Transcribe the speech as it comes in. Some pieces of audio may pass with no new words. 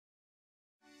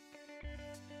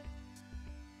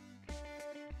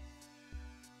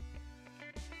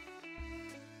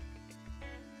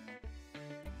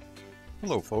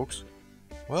Hello folks.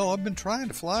 Well, I've been trying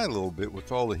to fly a little bit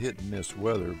with all the hit and miss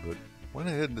weather, but went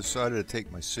ahead and decided to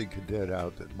take my Sig Kadet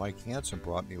out that Mike Hansen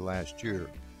brought me last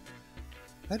year.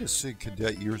 I had a Sig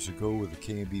Kadet years ago with a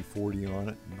KMB 40 on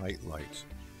it and night lights.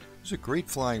 It's a great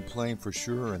flying plane for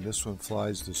sure, and this one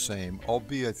flies the same,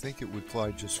 albeit I think it would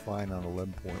fly just fine on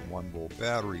 11.1 volt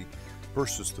battery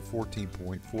versus the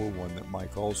 14.41 that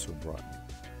Mike also brought me.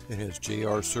 It has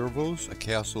JR servos, a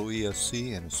Castle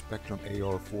ESC, and a Spectrum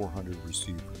AR400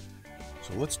 receiver.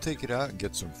 So let's take it out and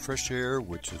get some fresh air,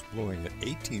 which is blowing at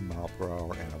 18 miles per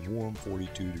hour and a warm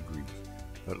 42 degrees.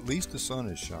 But at least the sun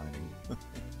is shining.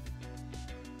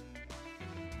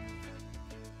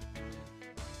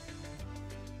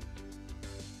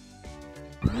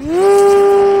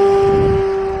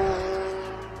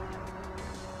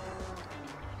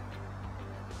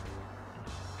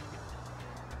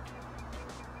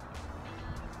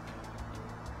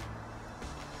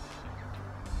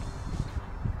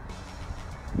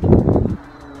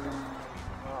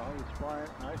 It's flying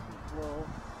nice and slow.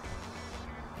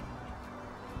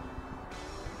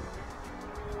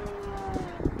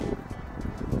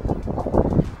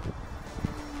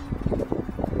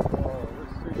 Oh,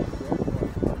 this thing is dead.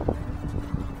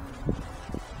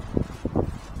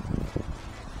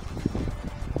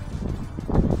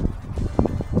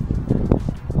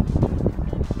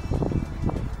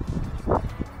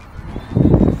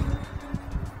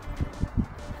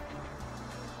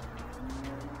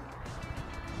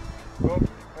 Oh,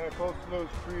 kind of close to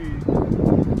those trees.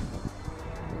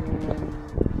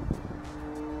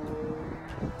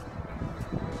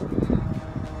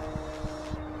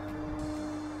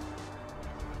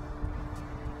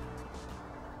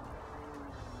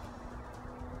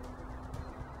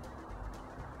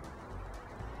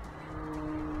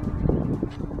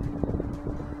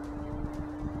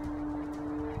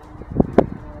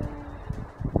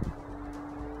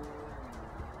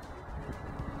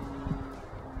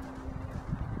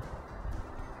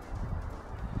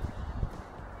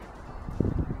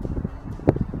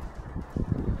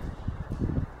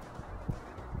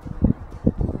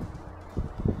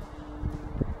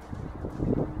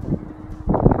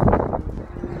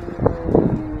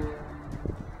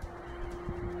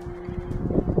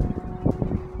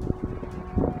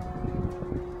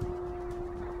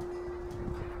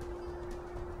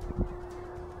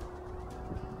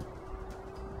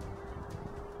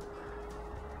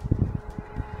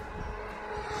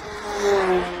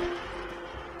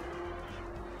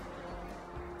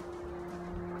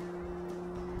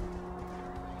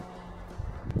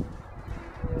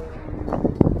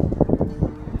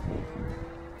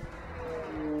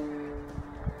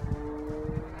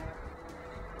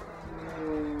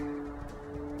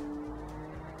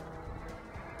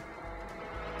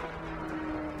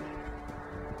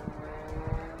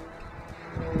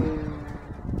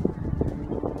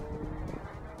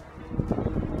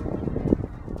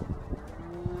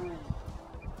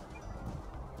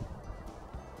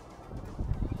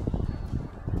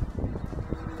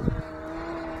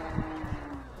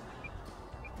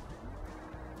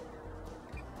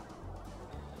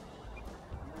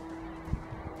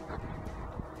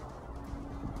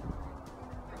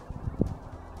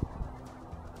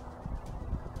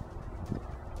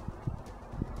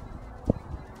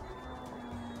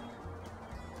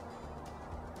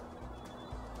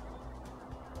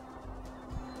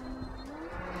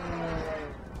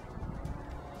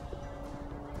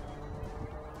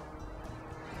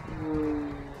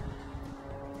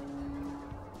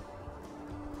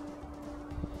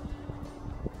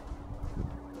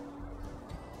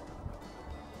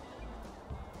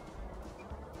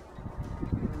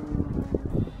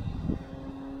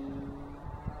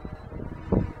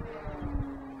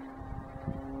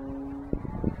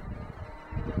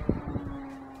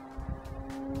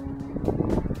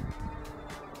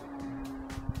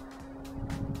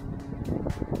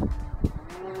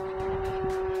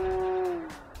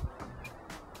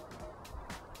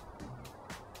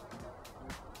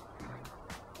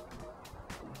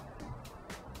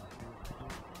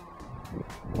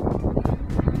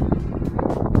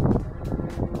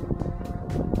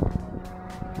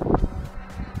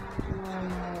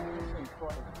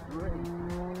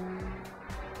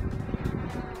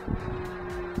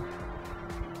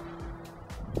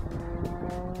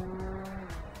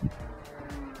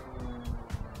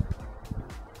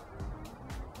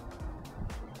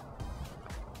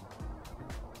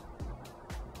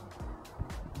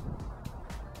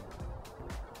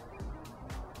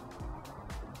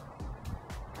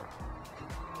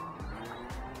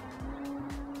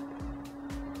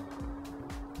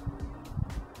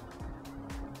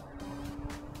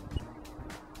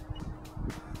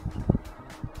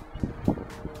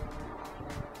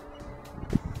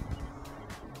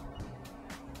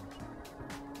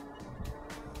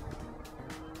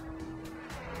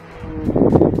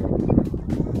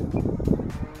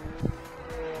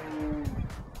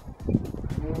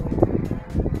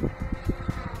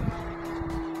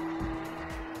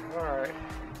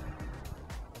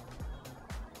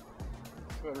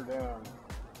 Set her down.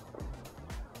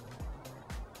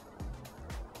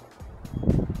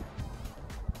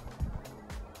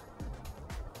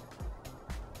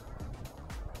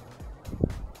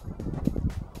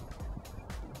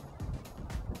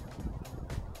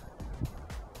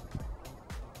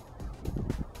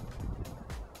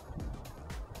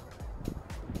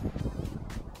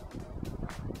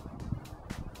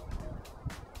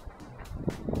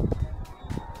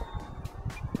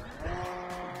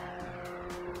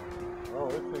 Oh,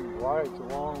 this thing glides a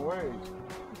long ways.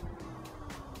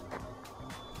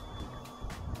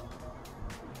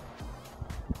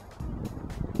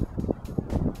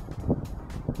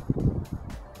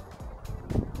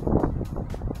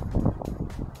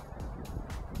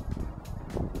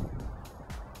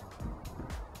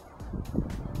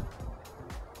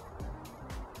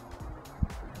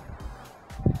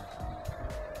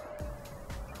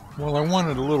 Well, I want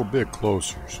it a little bit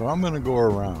closer, so I'm going to go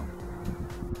around.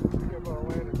 I'm gonna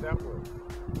land it that way.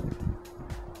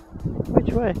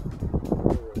 Which way?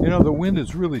 You know, the wind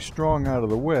is really strong out of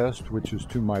the west, which is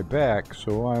to my back,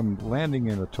 so I'm landing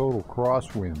in a total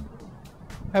crosswind.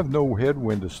 I have no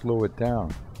headwind to slow it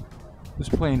down. This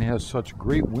plane has such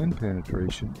great wind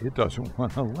penetration, it doesn't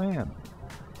want to land.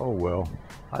 Oh well,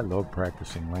 I love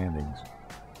practicing landings.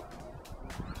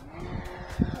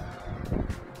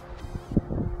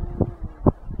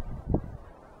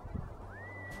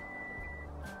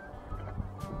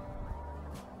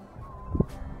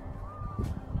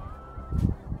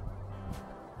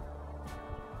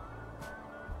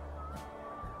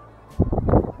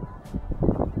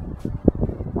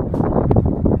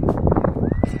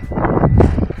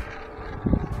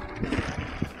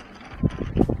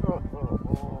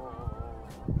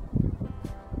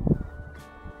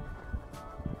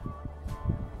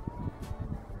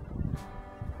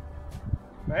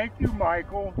 Thank you,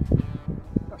 Michael.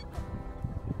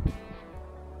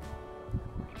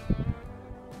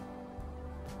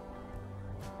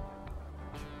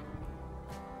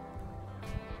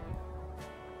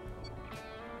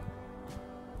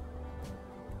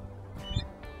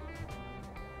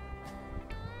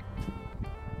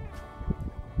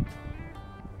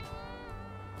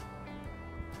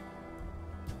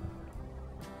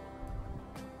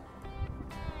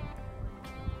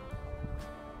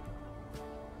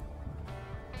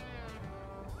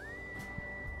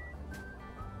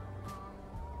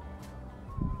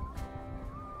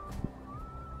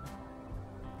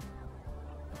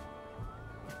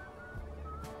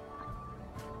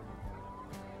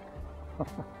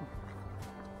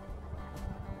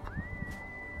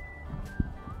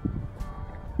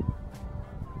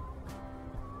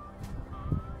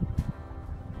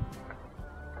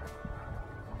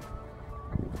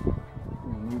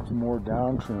 Need some more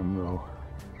down trim though.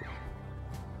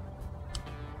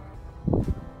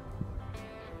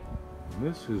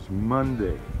 This is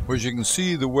Monday. Well, as you can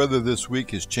see, the weather this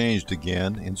week has changed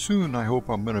again, and soon I hope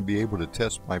I'm going to be able to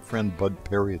test my friend Bud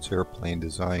Perriot's airplane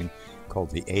design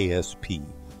called the ASP,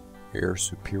 Air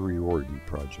Superiority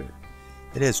Project.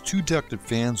 It has 2 ducted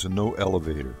fans and no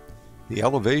elevator. The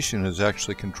elevation is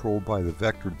actually controlled by the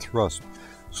vectored thrust,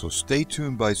 so stay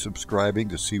tuned by subscribing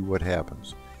to see what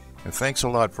happens. And thanks a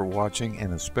lot for watching,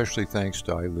 and especially thanks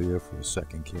to Ilea for the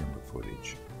second camera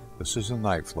footage. This is a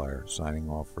Night Flyer signing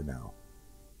off for now.